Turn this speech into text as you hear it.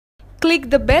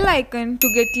Click the bell icon to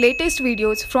get latest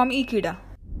videos from Ekeeda.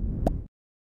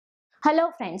 Hello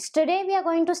friends, today we are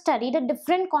going to study the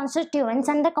different constituents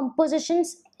and the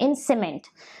compositions in cement.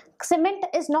 Cement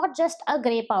is not just a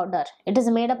grey powder, it is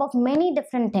made up of many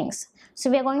different things. So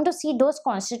we are going to see those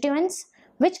constituents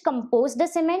which compose the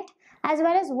cement as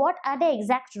well as what are their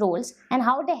exact roles and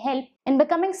how they help in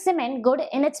becoming cement good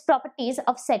in its properties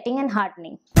of setting and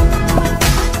hardening.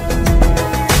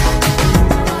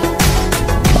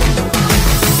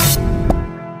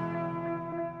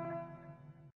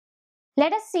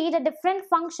 Let us see the different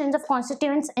functions of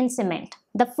constituents in cement.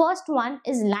 The first one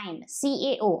is lime,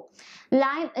 CaO.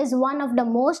 Lime is one of the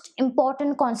most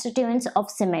important constituents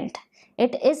of cement.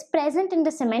 It is present in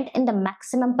the cement in the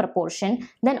maximum proportion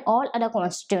than all other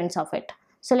constituents of it.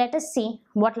 So let us see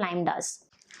what lime does.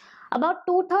 About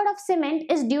 2/3 of cement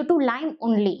is due to lime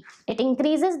only. It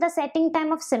increases the setting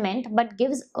time of cement but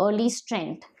gives early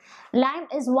strength. Lime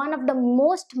is one of the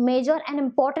most major and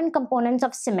important components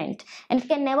of cement and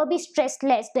can never be stressed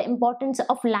less the importance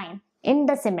of lime in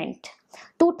the cement.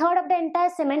 2/3 of the entire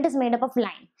cement is made up of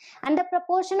lime, and the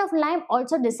proportion of lime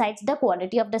also decides the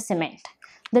quality of the cement.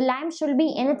 The lime should be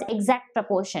in its exact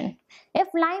proportion. If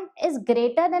lime is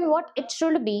greater than what it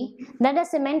should be, then the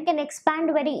cement can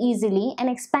expand very easily, and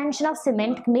expansion of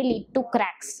cement may lead to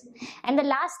cracks. And the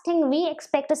last thing we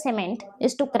expect a cement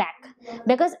is to crack,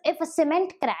 because if a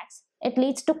cement cracks, it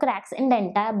leads to cracks in the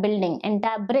entire building,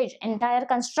 entire bridge, entire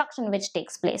construction which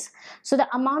takes place. So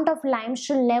the amount of lime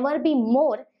should never be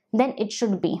more than it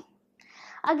should be.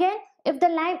 Again, if the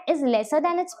lime is lesser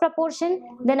than its proportion,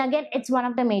 then again it's one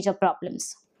of the major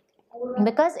problems.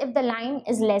 Because if the lime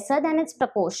is lesser than its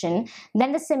proportion,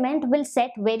 then the cement will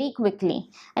set very quickly.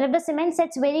 And if the cement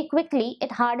sets very quickly,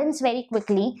 it hardens very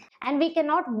quickly and we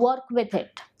cannot work with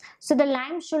it. So the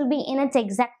lime should be in its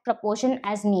exact proportion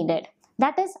as needed.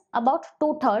 That is about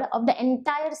 2/3 of the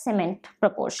entire cement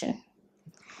proportion.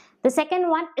 The second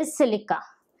one is silica.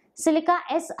 Silica,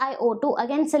 SiO2.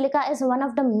 Again, silica is one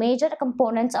of the major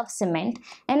components of cement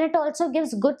and it also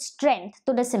gives good strength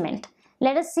to the cement.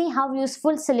 Let us see how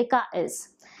useful silica is.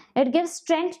 It gives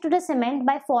strength to the cement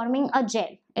by forming a gel.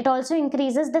 It also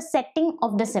increases the setting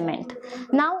of the cement.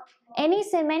 Now, any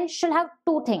cement should have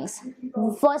two things.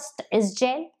 First is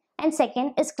gel and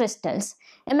second is crystals.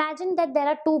 Imagine that there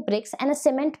are two bricks and a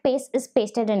cement paste is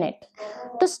pasted in it.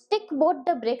 To stick both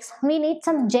the bricks, we need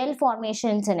some gel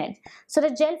formations in it. So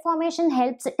the gel formation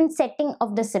helps in setting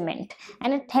of the cement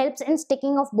and it helps in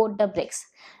sticking of both the bricks.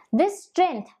 This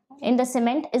strength in the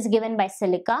cement is given by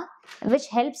silica, which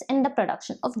helps in the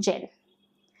production of gel.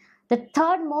 The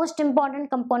third most important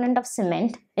component of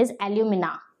cement is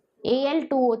alumina,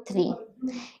 Al2O3.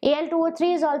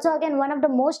 Al2O3 is also again one of the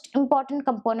most important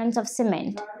components of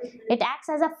cement. It acts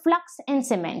as a flux in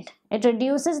cement. It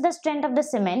reduces the strength of the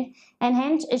cement and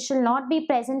hence it should not be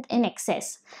present in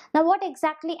excess. Now what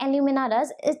exactly alumina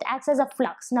does? It acts as a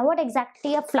flux. Now what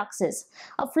exactly a flux is?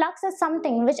 A flux is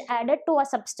something which added to a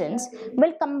substance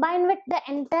will combine with the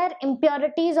entire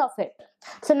impurities of it.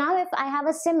 So now if I have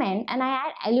a cement and I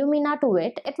add alumina to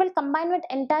it, it will combine with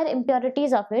entire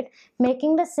impurities of it,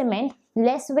 making the cement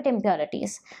less with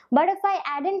impurities. But if I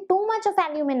add in too much of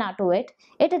alumina to it,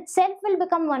 it itself will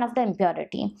become one of the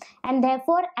impurity. And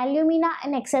therefore, alumina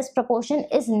in excess proportion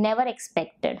is never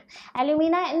expected.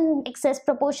 Alumina in excess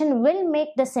proportion will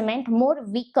make the cement more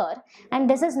weaker, and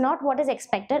this is not what is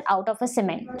expected out of a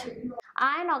cement.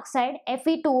 Iron oxide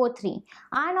Fe2O3.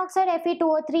 Iron oxide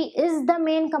Fe2O3 is the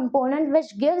main component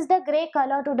which gives the grey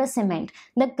color to the cement.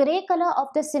 The grey color of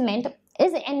the cement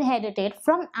is inherited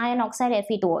from iron oxide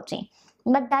Fe2O3.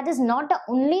 But that is not the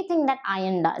only thing that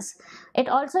iron does. It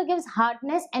also gives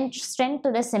hardness and strength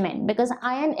to the cement because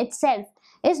iron itself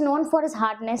is known for its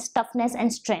hardness, toughness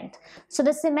and strength. So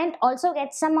the cement also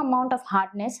gets some amount of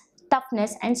hardness,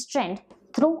 toughness and strength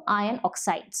through iron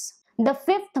oxides. The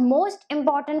fifth most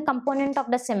important component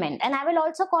of the cement, and I will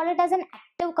also call it as an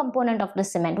active component of the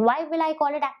cement. Why will I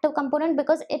call it active component?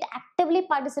 Because it actively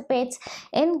participates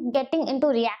in getting into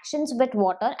reactions with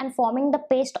water and forming the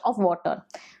paste of water.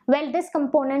 Well, this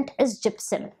component is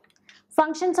gypsum.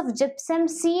 Functions of gypsum: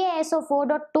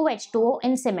 CaSO4.2H2O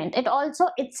in cement. It also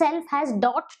itself has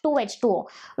 .2H2O.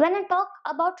 When I talk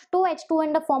about 2H2O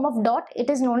in the form of dot, it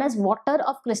is known as water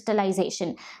of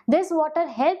crystallization. This water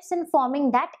helps in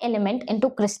forming that element into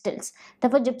crystals.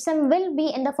 Therefore, gypsum will be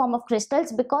in the form of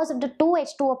crystals because of the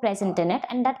 2H2O present in it,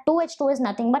 and that 2H2O is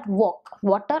nothing but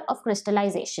water of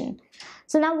crystallization.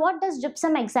 So now what does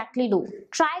gypsum exactly do?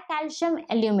 Tricalcium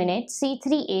aluminate,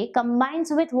 C3A, combines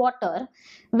with water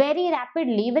very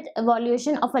rapidly with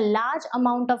evolution of a large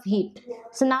amount of heat.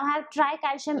 So now I have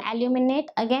tricalcium aluminate.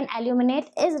 Again, aluminate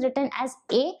is written as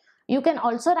A. You can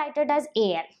also write it as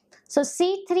Al. So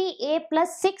C3A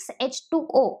plus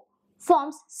 6H2O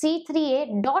forms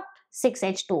C3A dot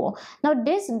 6H2O. Now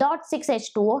this dot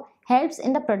 6H2O helps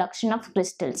in the production of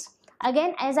crystals.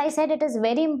 Again, as I said, it is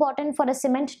very important for a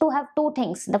cement to have two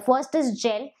things. The first is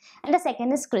gel and the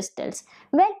second is crystals.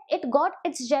 Well, it got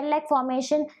its gel-like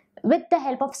formation with the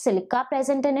help of silica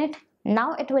present in it.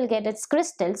 Now it will get its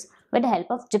crystals with the help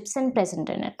of gypsum present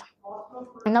in it.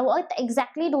 Now what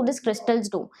exactly do these crystals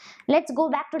do? Let's go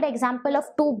back to the example of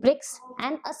two bricks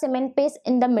and a cement paste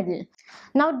in the middle.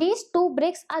 Now these two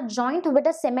bricks are joined with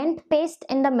a cement paste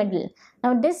in the middle.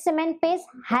 Now this cement paste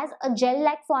has a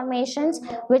gel-like formations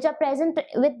which are present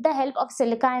with the help of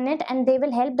silica in it, and they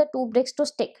will help the two bricks to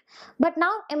stick. But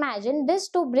now imagine these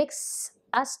two bricks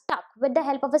are stuck with the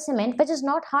help of a cement which is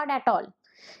not hard at all.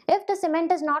 If the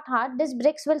cement is not hard, these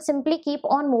bricks will simply keep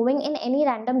on moving in any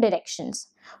random directions.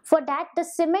 For that, the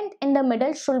cement in the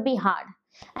middle should be hard.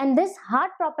 And this hard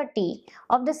property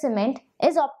of the cement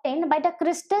is obtained by the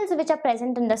crystals which are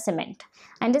present in the cement.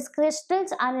 And these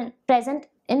crystals are present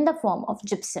in the form of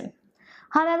gypsum.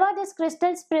 However, these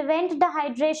crystals prevent the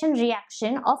hydration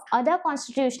reaction of other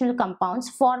constitutional compounds,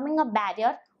 forming a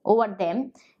barrier over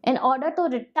them. In order to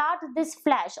retard this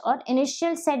flash or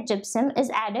initial set, gypsum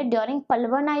is added during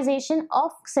pulverization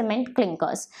of cement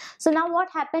clinkers. So now what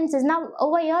happens is, now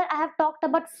over here I have talked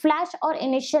about flash or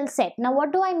initial set. Now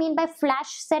what do I mean by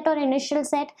flash set or initial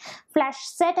set? Flash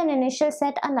set and initial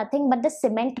set are nothing but the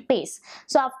cement paste.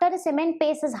 So after the cement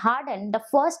paste is hardened, the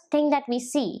first thing that we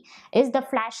see is the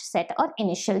flash set or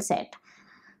initial set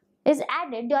is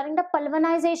added during the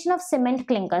pulverization of cement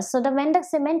clinkers. So when the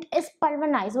cement is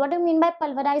pulverized, what do you mean by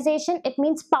pulverization? It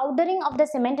means powdering of the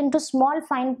cement into small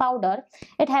fine powder.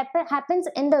 It happens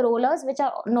in the rollers which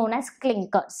are known as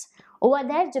clinkers. Over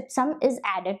there, gypsum is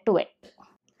added to it.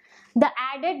 The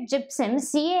added gypsum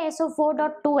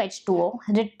CaSO4.2H2O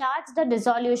retards the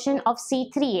dissolution of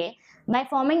C3A by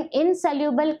forming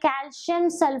insoluble calcium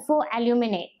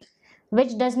sulfoaluminate,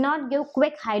 which does not give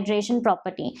quick hydration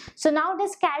property. So now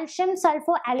this calcium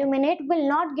sulfoaluminate will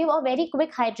not give a very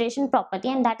quick hydration property,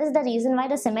 and that is the reason why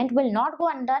the cement will not go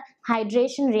under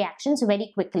hydration reactions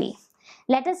very quickly.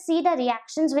 Let us see the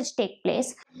reactions which take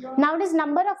place. Now this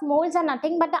number of moles are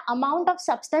nothing but the amount of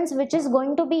substance which is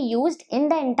going to be used in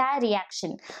the entire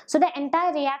reaction. So the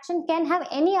entire reaction can have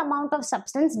any amount of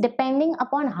substance depending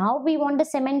upon how we want the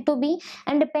cement to be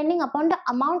and depending upon the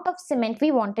amount of cement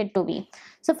we want it to be.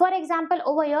 So for example,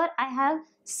 over here I have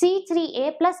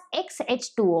C3A plus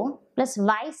XH2O plus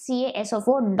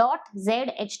YCaSO4 dot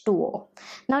ZH2O.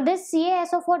 Now this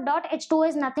CaSO4 dot H2O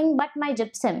is nothing but my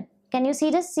gypsum. Can you see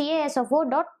this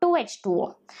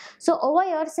CaSO4.2H2O? So over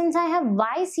here, since I have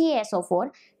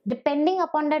YCaSO4, depending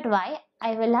upon that Y,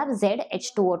 I will have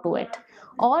ZH2O to it.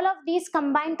 All of these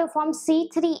combine to form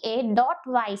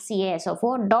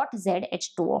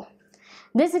C3A.YCaSO4.ZH2O.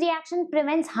 This reaction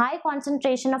prevents high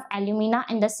concentration of alumina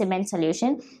in the cement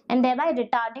solution and thereby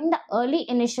retarding the early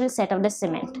initial set of the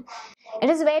cement. It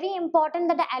is very important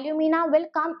that the alumina will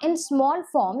come in small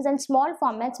forms and small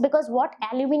formats, because what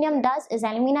aluminum does is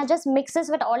alumina just mixes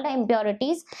with all the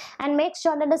impurities and makes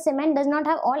sure that the cement does not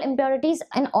have all impurities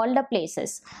in all the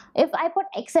places. If I put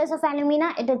excess of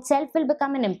alumina, it itself will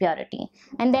become an impurity,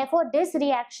 and therefore this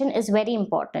reaction is very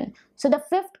important. So the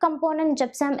fifth component,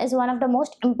 gypsum, is one of the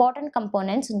most important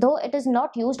components, though it is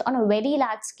not used on a very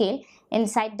large scale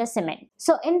inside the cement.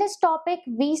 So in this topic,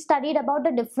 we studied about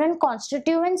the different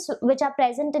constituents which are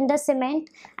present in the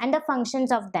cement and the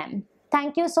functions of them.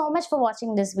 Thank you so much for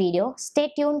watching this video.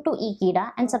 Stay tuned to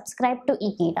Ekeeda and subscribe to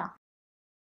Ekeeda.